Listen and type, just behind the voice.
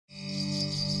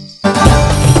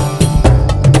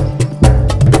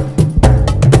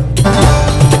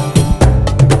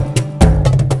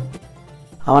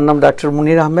আমার নাম ডক্টর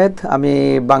মুনির আহমেদ। আমি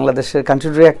বাংলাদেশের কান্ট্রি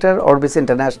ডিরেক্টর অরবিস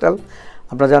ইন্টারন্যাশনাল।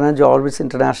 আপনারা জানেন যে অরবিস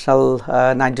ইন্টারন্যাশনাল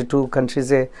 92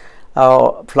 কান্ট্রিজে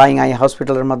ফ্লাইং আই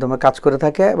হসপিটালের মাধ্যমে কাজ করে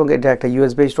থাকে এবং এটা একটা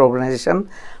ইউএস বেসড অর্গানাইজেশন।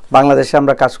 বাংলাদেশে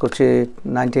আমরা কাজ করছি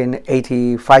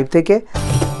 1985 থেকে।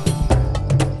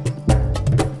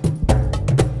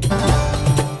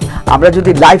 আমরা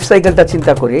যদি লাইফ সাইকেলটা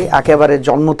চিন্তা করি, একেবারে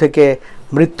জন্ম থেকে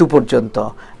মৃত্যু পর্যন্ত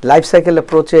লাইফ সাইকেল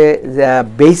অ্যাপ্রোচে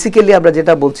বেসিক্যালি আমরা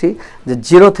যেটা বলছি যে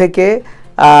জিরো থেকে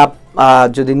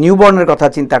যদি নিউবর্নের কথা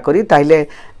চিন্তা করি, তাহলে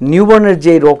নিউবর্নের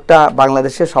যে রোগটা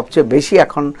বাংলাদেশে সবচেয়ে বেশি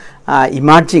এখন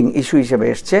ইমার্জিং ইস্যু হিসেবে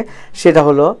এসছে, সেটা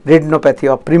হলো রেটিনোপ্যাথি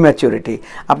অফ প্রিম্যাচুরিটি।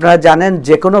 আপনারা জানেন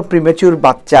যে কোনো প্রিম্যাচুর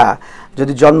বাচ্চা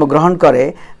যদি জন্মগ্রহণ করে,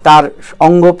 তার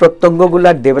অঙ্গ প্রত্যঙ্গগুলো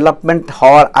ডেভেলপমেন্ট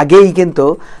হওয়ার আগেই কিন্তু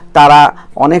তারা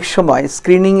অনেক সময়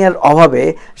স্ক্রিনিংয়ের অভাবে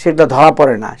সেটা ধরা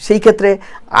পড়ে না। সেই ক্ষেত্রে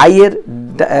আইয়ের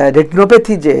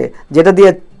রেটিনোপ্যাথি যেটা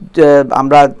দিয়ে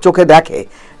আমরা চোখে দেখে,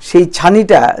 সেই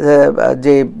ছানিটা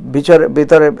যে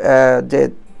ভিতরে যে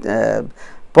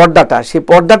পর্দাটা, সেই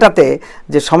পর্দাটাতে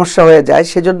যে সমস্যা হয়ে যায়,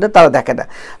 সেজন্য তারা দেখে না।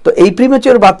 তো এই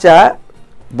প্রিম্যাচিউর বাচ্চা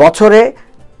বছরে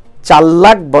 4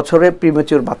 লাখ বছরে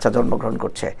প্রিম্যাচিউর বাচ্চা জন্মগ্রহণ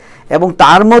করছে এবং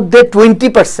তার মধ্যে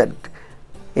 20%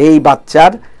 এই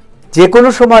বাচ্চার যে কোনো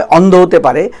সময় অন্ধ হতে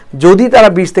পারে যদি তারা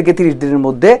 20 থেকে 30 দিনের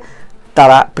মধ্যে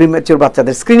তারা প্রিম্যাচিউর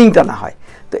বাচ্চাদের স্ক্রিনিংটা না হয়।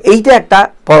 তো এইটা একটা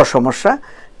বড় সমস্যা।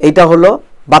 এইটা হলো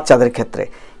বাচ্চাদের ক্ষেত্রে।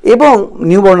 এবং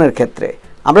নিউবর্নের ক্ষেত্রে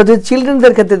আমরা যদি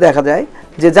চিলড্রেনদের ক্ষেত্রে দেখা যায়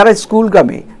যে যারা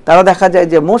স্কুলগামী, তারা দেখা যায়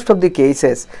যে most of the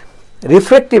cases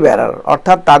refractive error,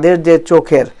 অর্থাৎ তাদের যে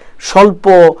চোখের স্বল্প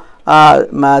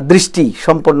দৃষ্টি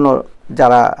সম্পন্ন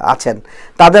যারা আছেন,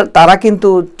 তারা কিন্তু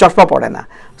চশমা পড়ে না।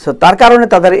 সো তার কারণে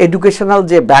তাদের এডুকেশনাল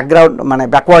যে ব্যাকগ্রাউন্ড মানে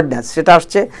ব্যাকওয়ার্ডনেস, সেটা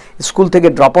আসছে, স্কুল থেকে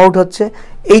ড্রপ আউট হচ্ছে।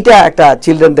 এইটা একটা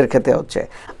চিলড্রেনদের ক্ষেত্রে হচ্ছে।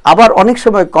 আবার অনেক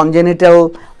সময় কনজেনিটাল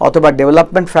অথবা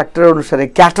ডেভেলপমেন্ট ফ্যাক্টর অনুসারে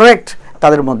ক্যাটারাক্ট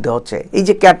তাদের মধ্যে হচ্ছে। এই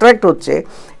যে ক্যাটারাক্ট হচ্ছে,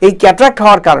 এই ক্যাটারাক্ট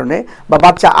হওয়ার কারণে বা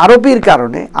বাচ্চা আরোপির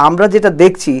কারণে আমরা যেটা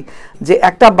দেখছি যে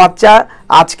একটা বাচ্চা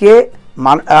আজকে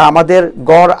আমাদের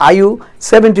গড় আয়ু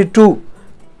 72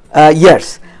 ইয়ার্স।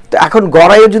 তো এখন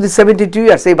গড় আয়ু যদি 72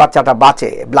 ইয়ার্স এই বাচ্চাটা বাঁচে,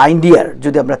 ব্লাইন্ড ইয়ার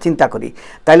যদি আমরা চিন্তা করি,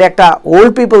 তাহলে একটা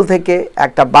ওল্ড পিপল থেকে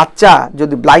একটা বাচ্চা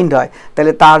যদি ব্লাইন্ড হয়,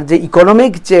 তাহলে তার যে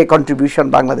ইকোনমিক যে কন্ট্রিবিউশন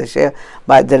বাংলাদেশে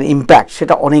বা যার ইম্প্যাক্ট,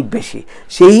 সেটা অনেক বেশি।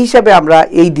 সেই হিসাবে আমরা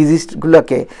এই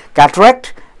ডিজিজগুলোকে ক্যাটারাক্ট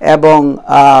এবং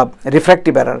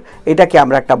রিফ্র্যাক্টিভ এরার, এটাকে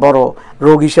আমরা একটা বড়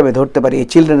রোগ হিসেবে ধরতে পারি এই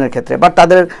চিলড্রেনের ক্ষেত্রে। বাট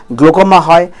তাদের গ্লোকোমা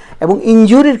হয় এবং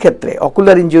ইনজুরির ক্ষেত্রে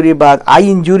অকুলার ইনজুরি বা আই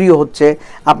ইনজুরিও হচ্ছে।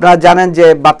 আপনারা জানেন যে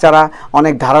বাচ্চারা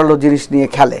অনেক ধারালো জিনিস নিয়ে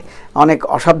খেলে, অনেক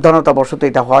অসাবধানতাবশত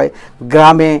এটা হয়।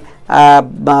 গ্রামে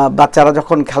বাচ্চারা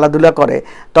যখন খেলাধুলা করে,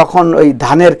 তখন ওই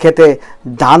ধানের ক্ষেতে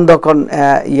ধান যখন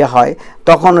হয়,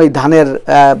 তখন ওই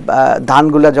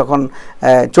ধানগুলো যখন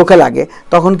চোখে লাগে,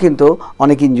 তখন কিন্তু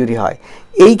অনেক ইনজুরি হয়।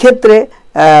 এই ক্ষেত্রে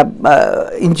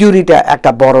ইনজুরিটা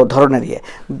একটা বড় ধরনের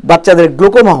বাচ্চাদের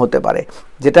গ্লুকোমা হতে পারে,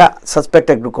 যেটা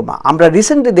সাসপেক্টেড গ্লুকোমা। আমরা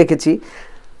রিসেন্টলি দেখেছি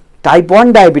টাইপ 1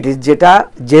 ডায়াবেটিস, যেটা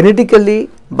জেনেটিক্যালি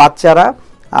বাচ্চারা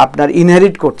আপনার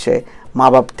ইনহেরিট করছে মা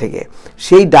বাপ থেকে।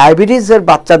 সেই ডায়াবেটিসের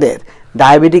বাচ্চাদের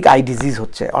ডায়াবেটিক আই ডিজিজ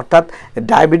হচ্ছে, অর্থাৎ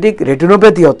ডায়াবেটিক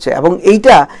রেটিনোপ্যাথি হচ্ছে এবং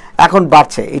এইটা এখন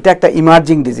বাড়ছে। এটা একটা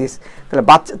ইমার্জিং ডিজিজ। তাহলে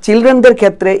চিলড্রেনদের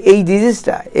ক্ষেত্রে এই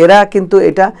ডিজিজটা এরা কিন্তু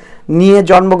এটা নিয়ে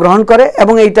জন্মগ্রহণ করে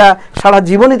এবং এইটা সারা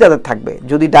জীবনই তাদের থাকবে।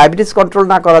 যদি ডায়াবেটিস কন্ট্রোল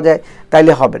না করা যায়,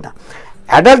 তাইলে হবে না।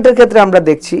 অ্যাডাল্টের ক্ষেত্রে আমরা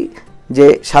দেখছি যে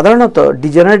সাধারণত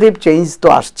ডিজেনারেটিভ চেঞ্জ তো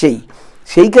আসছেই।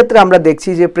 সেই ক্ষেত্রে আমরা দেখছি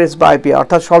যে প্রেসবায়োপিয়া,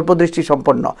 অর্থাৎ স্বল্প দৃষ্টি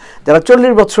সম্পন্ন যারা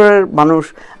 40 বছরের মানুষ,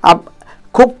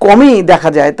 খুব কমই দেখা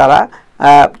যায় তারা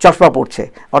চশমা পড়ছে,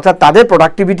 অর্থাৎ তাদের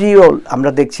প্রোডাক্টিভিটিও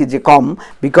আমরা দেখছি যে কম।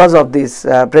 Because of this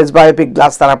presbyopic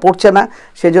glass তারা পড়ছে না,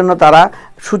 সেজন্য তারা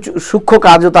সূক্ষ্ম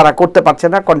কাজও তারা করতে পারছে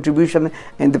না। Contribution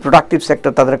in the productive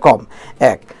sector তাদের কম।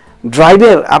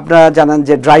 ড্রাইভের আপনারা জানেন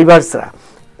যে ড্রাইভার্সরা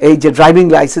এই যে ড্রাইভিং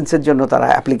লাইসেন্সের জন্য তারা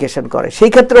অ্যাপ্লিকেশন করে, সেই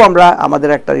ক্ষেত্রেও আমাদের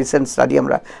একটা রিসেন্ট স্টাডি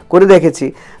আমরা করে দেখেছি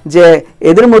যে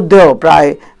এদের মধ্যেও প্রায়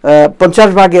 50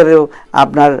 ভাগেরও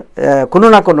আপনার কোনো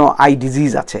না কোনো আই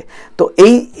ডিজিজ আছে। তো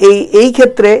এই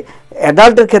ক্ষেত্রে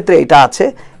অ্যাডাল্টের ক্ষেত্রে এটা আছে।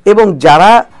 এবং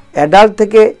যারা অ্যাডাল্ট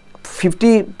থেকে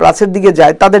 50+ দিকে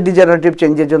যায়, তাদের ডিজেনারেটিভ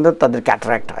চেঞ্জের জন্য তাদের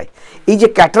ক্যাটারাক্ট হয়। এই যে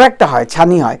ক্যাটারাক্টটা হয়,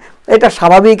 ছানি হয়, এটা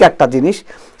স্বাভাবিক একটা জিনিস।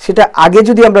 সেটা আগে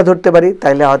যদি আমরা ধরতে পারি,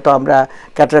 তাহলে হয়তো আমরা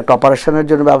ক্যাটারাক্ট অপারেশনের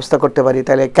জন্য ব্যবস্থা করতে পারি।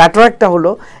 তাহলে ক্যাটারাক্টটা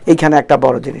হলো এইখানে একটা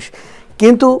বড় জিনিস।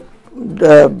 কিন্তু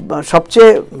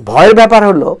সবচেয়ে ভয়ের ব্যাপার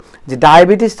হলো যে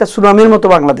ডায়াবেটিসটা সুনামির মতো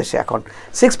বাংলাদেশে এখন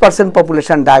 6%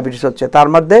 পপুলেশন ডায়াবেটিস হচ্ছে। তার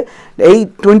মধ্যে এই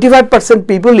 25%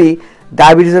 পিপলই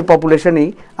ডায়াবেটিসের পপুলেশনই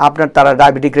আপনার তারা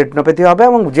ডায়াবেটিক রেটিনোপ্যাথি হবে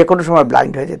এবং যে কোনো সময়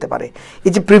ব্লাইন্ড হয়ে যেতে পারে।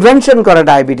 এই যে প্রিভেনশন করা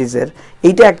ডায়াবেটিসের,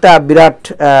 এইটা একটা বিরাট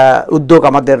উদ্যোগ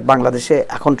আমাদের বাংলাদেশে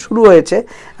এখন শুরু হয়েছে,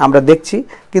 আমরা দেখছি।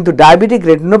 কিন্তু ডায়াবেটিক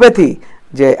রেটিনোপ্যাথি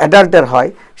যে অ্যাডাল্টের হয়,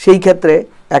 সেই ক্ষেত্রে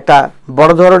একটা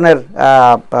বড় ধরনের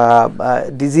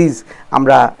ডিজিজ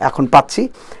আমরা এখন পাচ্ছি।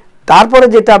 তারপরে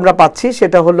যেটা আমরা পাচ্ছি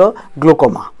সেটা হলো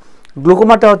গ্লুকোমা।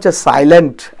 গ্লুকোমাটা হচ্ছে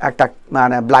সাইলেন্ট একটা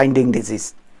মানে ব্লাইন্ডিং ডিজিজ,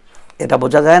 এটা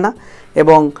বোঝা যায় না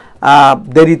এবং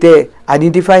দেরিতে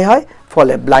আইডেন্টিফাই হয়,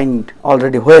 ফলে ব্লাইন্ড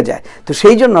অলরেডি হয়ে যায়। তো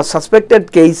সেই জন্য সাসপেক্টেড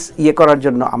কেস করার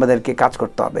জন্য আমাদেরকে কাজ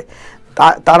করতে হবে।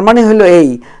 তার মানে হলো এই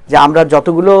যে আমরা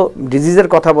যতগুলো ডিজিজের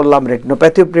কথা বললাম,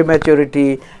 retinopathy prematurity,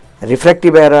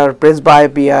 refractive error,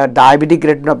 presbyopia, diabetic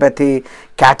retinopathy,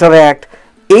 cataract,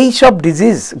 এই সব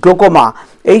ডিজিজ, গ্লুকোমা,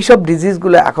 এই সব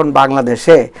ডিজিজগুলো এখন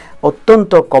বাংলাদেশে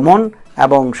অত্যন্ত কমন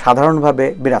এবং সাধারণভাবে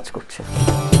বিরাজ করছে।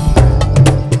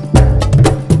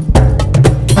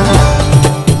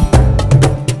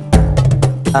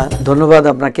 ধন্যবাদ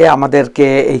আপনাকে আমাদেরকে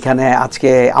এইখানে আজকে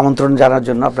আমন্ত্রণ জানার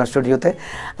জন্য আপনার স্টুডিওতে।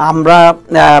 আমরা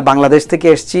বাংলাদেশ থেকে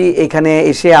এসেছি, এখানে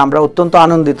এসে আমরা অত্যন্ত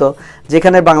আনন্দিত,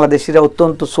 যেখানে বাংলাদেশিরা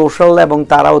অত্যন্ত সোশ্যাল এবং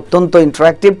তারা অত্যন্ত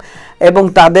ইন্টারাক্টিভ এবং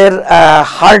তাদের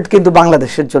হার্ট কিন্তু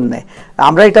বাংলাদেশের জন্যে।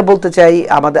 আমরা এটা বলতে চাই,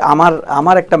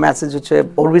 আমার একটা মেসেজ হচ্ছে,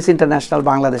 অরবিস ইন্টারন্যাশনাল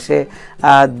বাংলাদেশে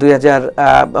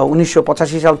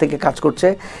 1985 সাল থেকে কাজ করছে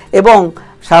এবং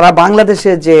সারা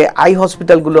বাংলাদেশে যে আই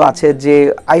হসপিটালগুলো আছে, যে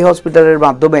আই হসপিটালের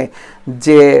মাধ্যমে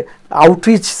যে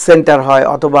আউটরিচ সেন্টার হয়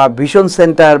অথবা ভিশন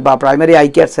সেন্টার বা প্রাইমারি আই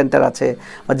কেয়ার সেন্টার আছে,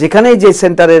 যেখানেই যে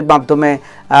সেন্টারের মাধ্যমে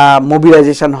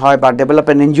মোবিলাইজেশন হয় বা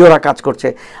ডেভেলপমেন্ট এনজিওরা কাজ করছে,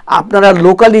 আপনারা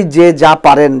লোকালি যে যা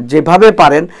পারেন, যেভাবে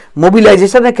পারেন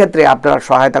মোবিলাইজেশনের ক্ষেত্রে আপনারা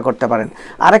সহায়তা করতে পারেন।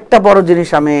 আরেকটা বড় জিনিস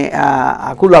আমি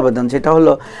আকুল আবেদন, যেটা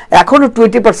হলো এখনও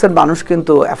 20% মানুষ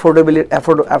কিন্তু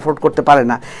অ্যাফোর্ড করতে পারে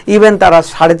না। ইভেন তারা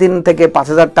 3.5 থেকে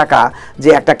 5,000 টাকা যে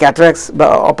একটা ক্যাটারাক্ট বা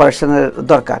অপারেশনের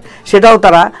দরকার, সেটাও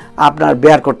তারা আপনার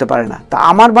বেয়ার করতে পারে না। তা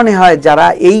আমার মনে হয় যারা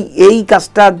এই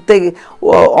কাজটাতে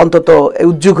অন্তত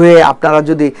উদ্যোগ হয়ে আপনারা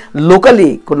যদি লোকালি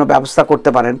কোনো ব্যবস্থা করতে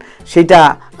পারেন, সেটা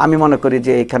আমি মনে করি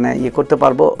যে এখানে করতে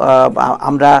পারবো,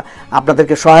 আমরা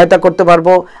আপনাদেরকে সহায়তা করতে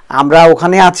পারবো। আমরা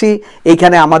ওখানে আছি,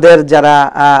 এইখানে আমাদের যারা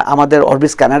আমাদের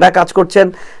অরবিস কানাডা কাজ করছেন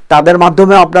তাদের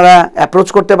মাধ্যমে আপনারা অ্যাপ্রোচ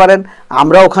করতে পারেন।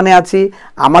 আমরা ওখানে আছি,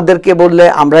 আমাদেরকে বললে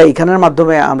আমরা এখানের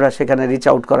মাধ্যমে আমরা সেখানে রিচ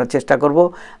আউট করার চেষ্টা করব।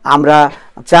 আমরা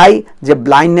চাই যে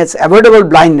ব্লাইন্ডনেস, অ্যাভয়েডেবল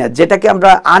ব্লাইন্ডনেস, যেটাকে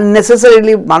আমরা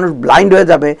আননেসেসারিলি মানুষ ব্লাইন্ড হয়ে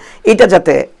যাবে, এটা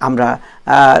যাতে আমরা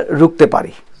রুখতে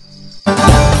পারি।